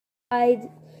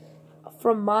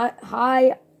From my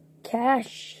hi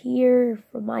Cash here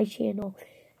from my channel.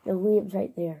 No, Liam's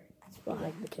right there. It's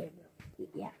behind the camera.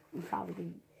 Yeah, I'm probably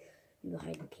gonna be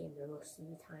behind the camera most of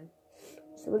the time.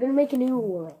 So we're gonna make a new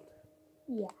world.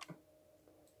 Yeah.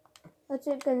 What's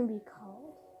it gonna be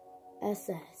called?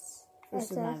 SS for SS?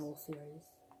 survival series.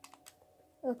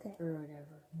 Okay. Or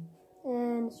whatever.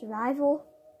 And survival?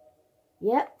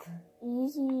 Yep.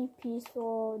 Easy,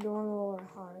 peaceful, normal, or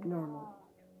hard? Normal.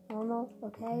 Normal,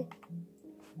 okay.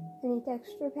 Any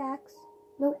texture packs?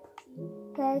 Nope.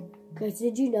 Okay. Because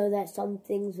did you know that some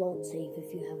things won't save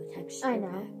if you have a texture I know.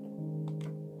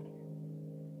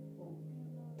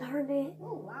 pack? Darn it.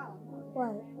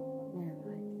 What?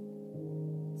 Never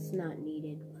mind. It's not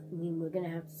needed. I mean, we're going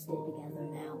to have to stay together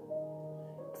now.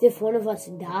 Because if one of us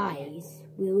dies,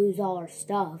 we lose all our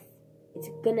stuff. It's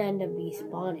going to end up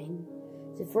respawning.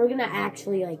 So if we're going to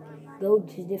actually, like, go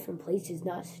to different places,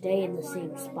 not stay in the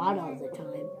same spot all the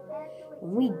time,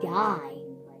 when we die,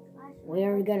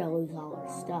 we're going to lose all our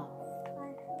stuff.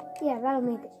 Yeah, that'll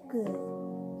make it good.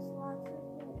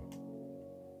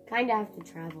 Kind of have to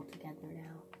travel together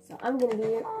now. So I'm going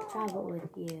to travel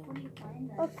with you.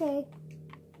 Okay.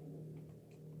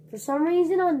 For some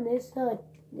reason on this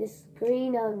this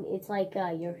screen, it's like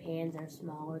your hands are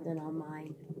smaller than on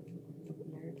mine.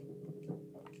 Weird.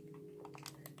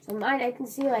 So mine, I can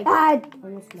see like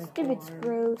almost my Stupid arm.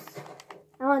 spruce.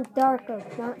 I want dark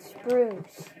oak, not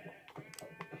spruce.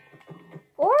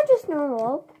 Or just normal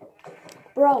oak.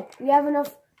 Bro, we have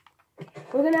enough.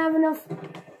 We're gonna have enough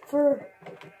for.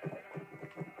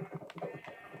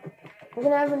 We're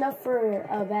gonna have enough for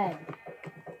a bed.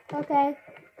 Okay.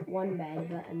 One bed,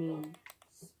 but I mean,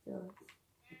 still.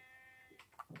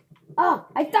 Oh,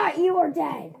 I thought you were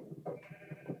dead.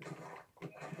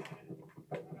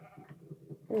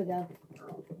 Here we go.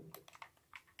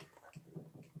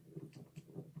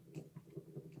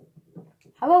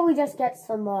 How about we just get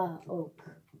some oak?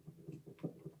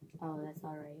 Oh, that's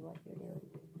already what you're doing.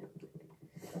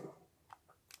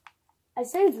 I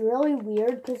say it's really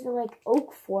weird because in like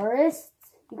oak forests,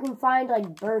 you can find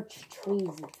like birch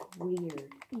trees. It's weird.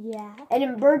 Yeah. And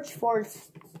in birch forests,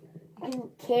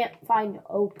 you can't find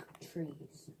oak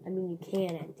trees. I mean, you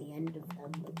can at the end of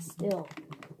them, but still,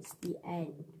 it's the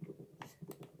end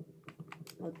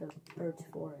of the birch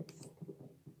forest.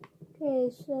 Okay,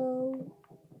 so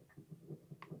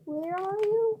where are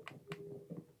you?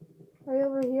 Are you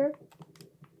over here?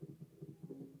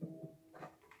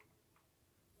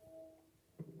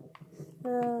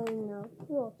 No.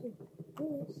 We'll do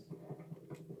this.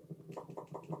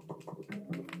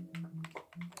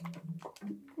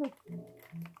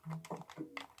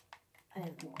 I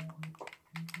have more.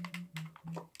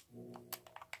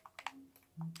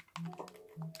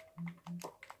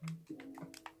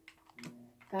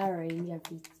 Gotta arrange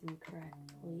everything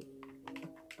correctly.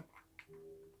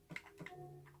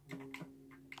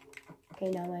 Okay,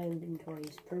 now my inventory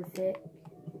is perfect.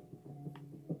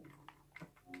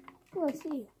 Oh, I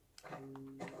see.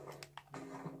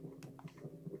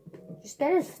 Just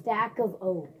get a stack of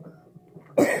oak.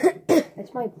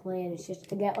 That's my plan, is just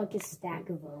to get like a stack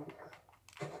of oak.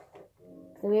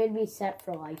 Then we'd be set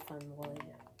for life on wood.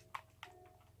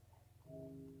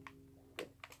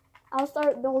 I'll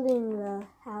start building the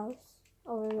house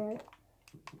over there.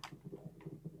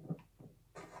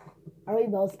 Are we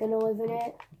both gonna live in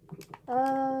it?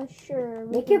 Sure.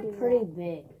 Make it pretty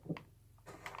big.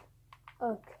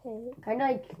 Okay. Kind of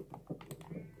like,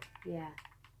 yeah,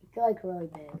 make it like really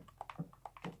big.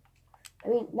 I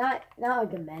mean, not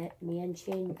like a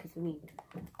mansion, because I mean,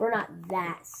 we're not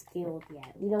that skilled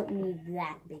yet. We don't need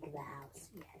that big of a house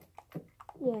yet.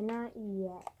 Yeah, not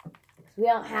yet. Because we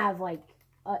don't have like,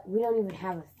 we don't even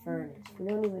have a furnace. We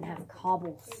don't even have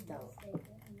cobblestone.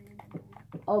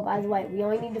 Oh, by the way, we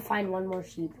only need to find one more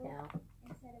sheep now.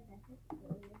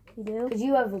 You do? Because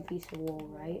you have a piece of wool,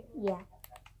 right? Yeah.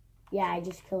 Yeah, I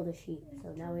just killed a sheep,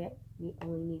 so now we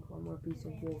only need one more piece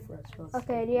of wool for us both.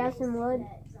 Okay, do you have some wood?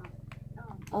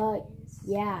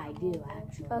 Yeah, I do,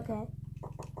 actually. Okay.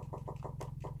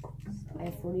 I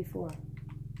have 44.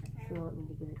 If you want me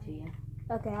to give it to you.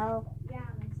 Okay, I'll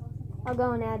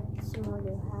go and add some more to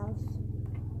the house.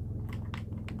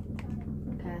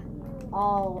 Okay.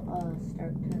 I'll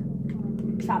start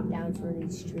to chop down some of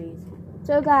these trees.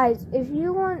 So guys, if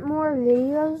you want more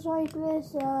videos like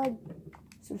this,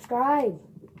 subscribe.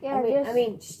 Yeah, I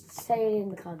mean, just say it in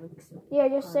the comments. Yeah,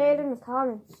 just say it in the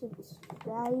comments. It's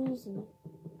that easy.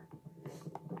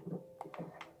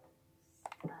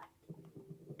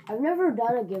 I've never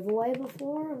done a giveaway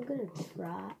before. I'm gonna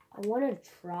try. I want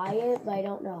to try it, but I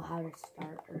don't know how to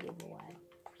start a giveaway.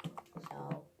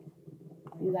 So,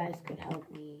 you guys could help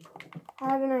me.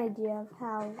 I have an idea of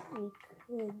how we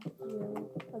could do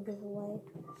a giveaway.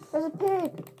 There's a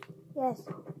pig! Yes.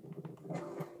 If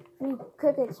we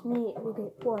cook its meat, we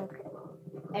get pork.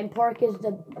 And pork is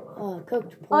the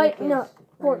cooked pork. Oh, no,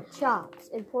 pork chops.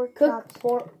 And pork cooked chops.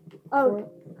 pork. Oh,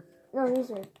 no,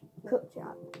 these are cooked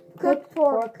chops. Cooked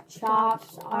pork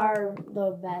chops are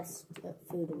the best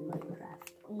food in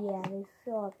Minecraft. Yeah, they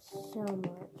fill up so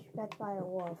much. That's why I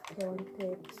love killing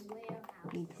pigs.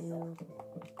 Me too.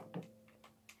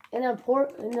 And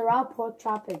the raw pork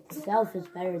chop itself is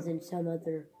better than some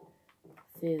other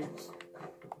foods.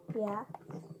 Yeah.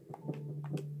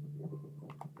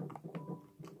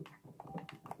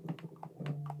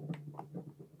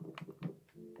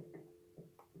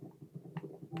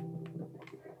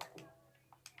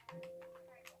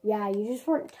 Yeah, you just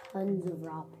want tons of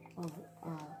raw pigs.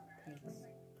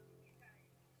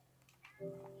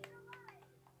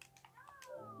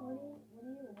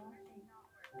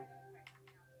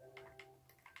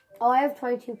 Oh, I have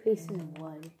 22 pieces of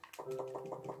wood.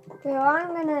 Okay, well, I'm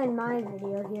gonna end my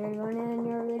video here. You wanna end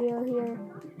your video here?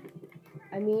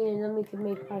 I mean, and then we could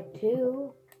make part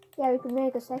 2. Yeah, we could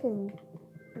make a second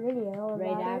video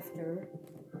right about after. It.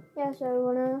 Yeah, so you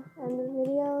wanna end the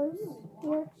videos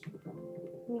here?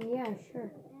 I mean, yeah,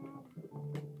 sure.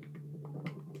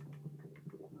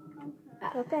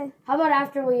 Okay. How about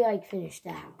after we finish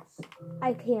the house?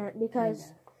 I can't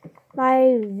because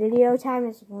my video time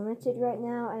is limited right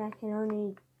now, and I can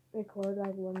only record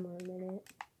 1 more minute.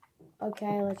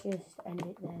 Okay, let's just end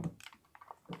it then.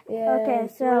 Yeah. Okay,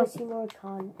 if you wanna so see more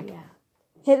yeah.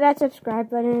 hit that subscribe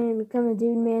button and become a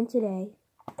dude man today.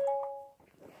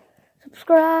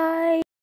 Subscribe.